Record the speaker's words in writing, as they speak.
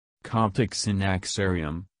Coptic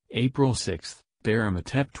Synaxarium, April 6,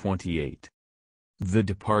 Paremhotep 28. The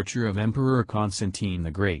departure of Emperor Constantine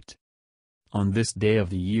the Great. On this day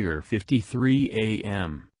of the year 53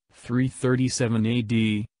 AM, 337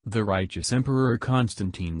 AD, the righteous Emperor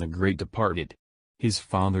Constantine the Great departed. His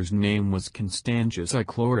father's name was Constantius I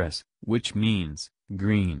Chlorus, which means,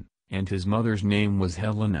 green, and his mother's name was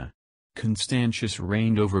Helena. Constantius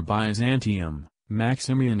reigned over Byzantium,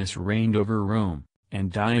 Maximianus reigned over Rome, and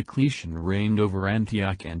Diocletian reigned over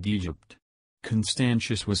Antioch and Egypt.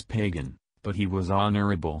 Constantius was pagan, but he was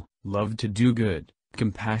honorable, loved to do good,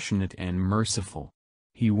 compassionate and merciful.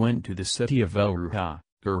 He went to the city of El-Ruha,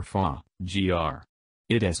 Urfa, Gr.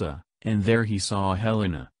 Edessa, and there he saw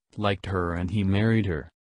Helena, liked her and he married her.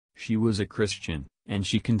 She was a Christian, and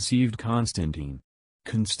she conceived Constantine.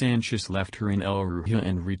 Constantius left her in El-Ruha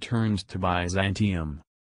and returned to Byzantium.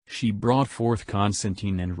 She brought forth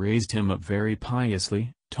Constantine and raised him up very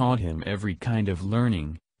piously, taught him every kind of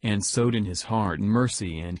learning, and sowed in his heart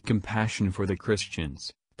mercy and compassion for the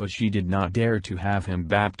Christians, but she did not dare to have him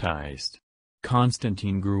baptized.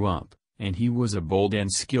 Constantine grew up, and he was a bold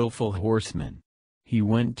and skillful horseman. He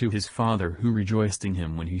went to his father, who rejoiced in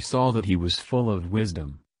him when he saw that he was full of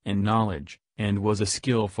wisdom and knowledge, and was a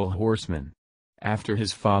skillful horseman. After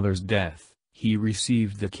his father's death, he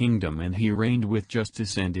received the kingdom and he reigned with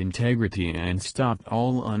justice and integrity and stopped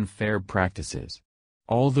all unfair practices.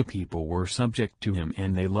 All the people were subject to him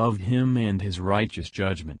and they loved him, and his righteous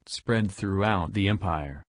judgment spread throughout the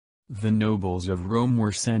empire. The nobles of Rome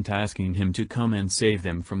were sent asking him to come and save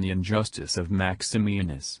them from the injustice of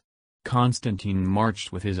Maximianus. Constantine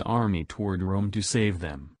marched with his army toward Rome to save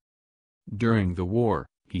them. During the war,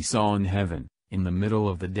 he saw in heaven, in the middle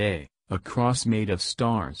of the day, a cross made of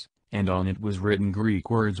stars, and on it was written Greek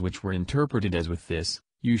words which were interpreted as with this,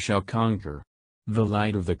 "You shall conquer." The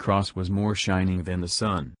light of the cross was more shining than the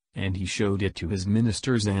sun, and he showed it to his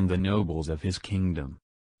ministers and the nobles of his kingdom.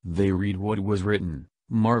 They read what was written,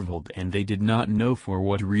 marveled, and they did not know for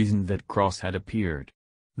what reason that cross had appeared.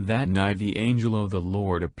 That night the angel of the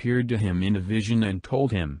Lord appeared to him in a vision and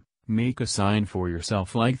told him, "Make a sign for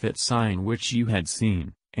yourself like that sign which you had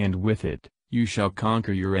seen, and with it, you shall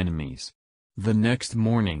conquer your enemies." The next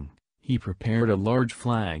morning, he prepared a large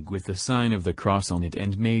flag with the sign of the cross on it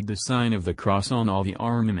and made the sign of the cross on all the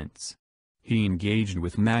armaments. He engaged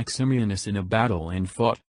with Maximianus in a battle and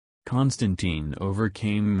fought. Constantine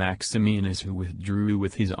overcame Maximianus, who withdrew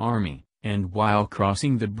with his army, and while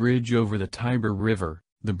crossing the bridge over the Tiber River,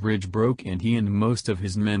 the bridge broke and he and most of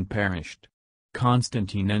his men perished.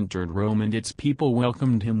 Constantine entered Rome and its people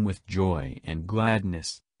welcomed him with joy and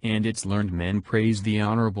gladness, and its learned men praised the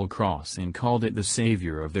honorable cross and called it the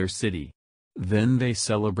savior of their city. Then they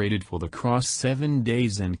celebrated for the cross 7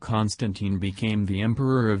 days, and Constantine became the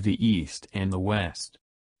emperor of the East and the West.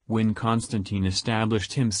 When Constantine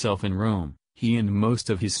established himself in Rome, he and most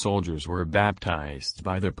of his soldiers were baptized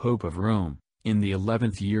by the Pope of Rome, in the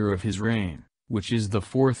 11th year of his reign, which is the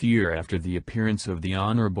 4th year after the appearance of the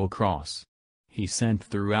honorable cross. He sent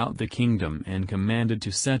throughout the kingdom and commanded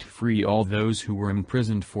to set free all those who were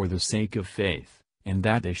imprisoned for the sake of faith, and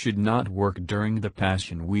that they should not work during the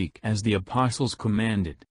Passion Week as the apostles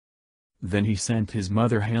commanded. Then he sent his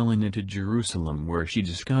mother Helena to Jerusalem, where she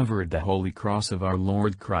discovered the Holy Cross of our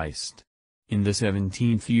Lord Christ. In the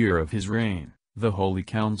 17th year of his reign, the Holy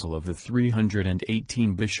Council of the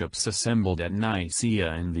 318 bishops assembled at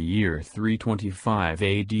Nicaea in the year 325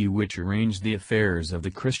 AD, which arranged the affairs of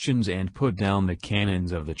the Christians and put down the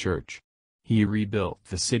canons of the Church. He rebuilt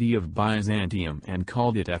the city of Byzantium and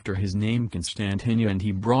called it after his name Constantine, and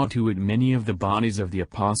he brought to it many of the bodies of the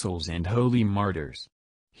apostles and holy martyrs.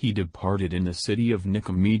 He departed in the city of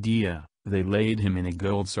Nicomedia. They laid him in a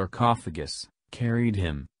gold sarcophagus, carried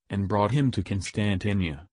him, and brought him to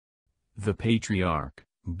Constantine. The patriarch,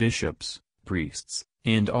 bishops, priests,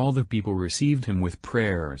 and all the people received him with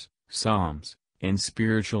prayers, psalms, and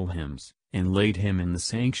spiritual hymns, and laid him in the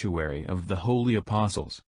sanctuary of the holy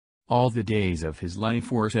apostles. All the days of his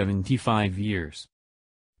life were 75 years.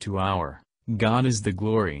 To our God is the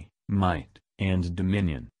glory, might, and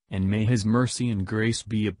dominion, and may his mercy and grace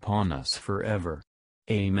be upon us forever.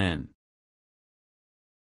 Amen.